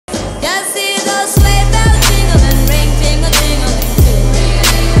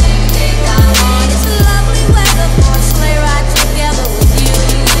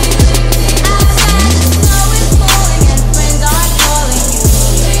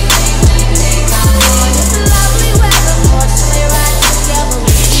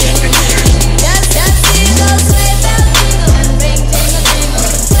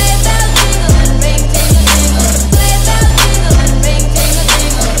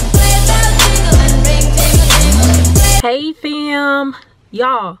Hey fam,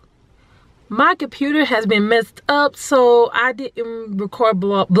 y'all, my computer has been messed up, so I didn't record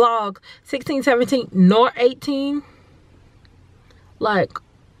vlog 16, 17 nor 18. Like,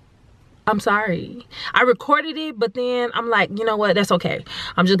 I'm sorry, I recorded it, but then I'm like, you know what, that's okay,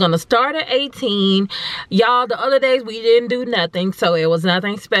 I'm just gonna start at 18. Y'all, the other days we didn't do nothing, so it was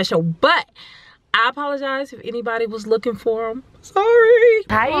nothing special, but I apologize if anybody was looking for them. Sorry.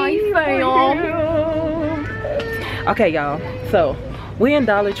 Hi fam. Okay y'all, so we're in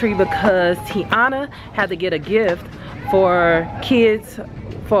Dollar Tree because Tiana had to get a gift for kids,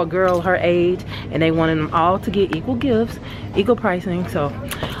 for a girl her age, and they wanted them all to get equal gifts, equal pricing, so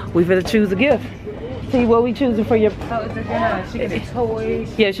we finna choose a gift. See what we choosing for your... So is it gonna, she get a toy?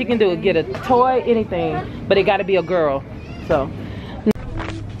 Yeah, she can do it, get a toy, anything, but it gotta be a girl, so.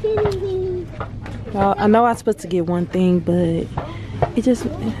 I know I'm supposed to get one thing, but it just,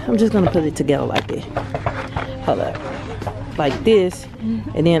 I'm just gonna put it together like this. Hold up. Like this,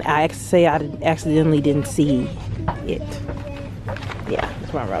 and then I say I accidentally didn't see it. Yeah,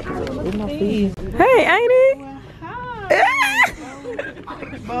 that's my route with my feet. Hey, ain't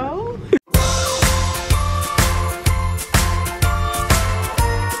it? Bo?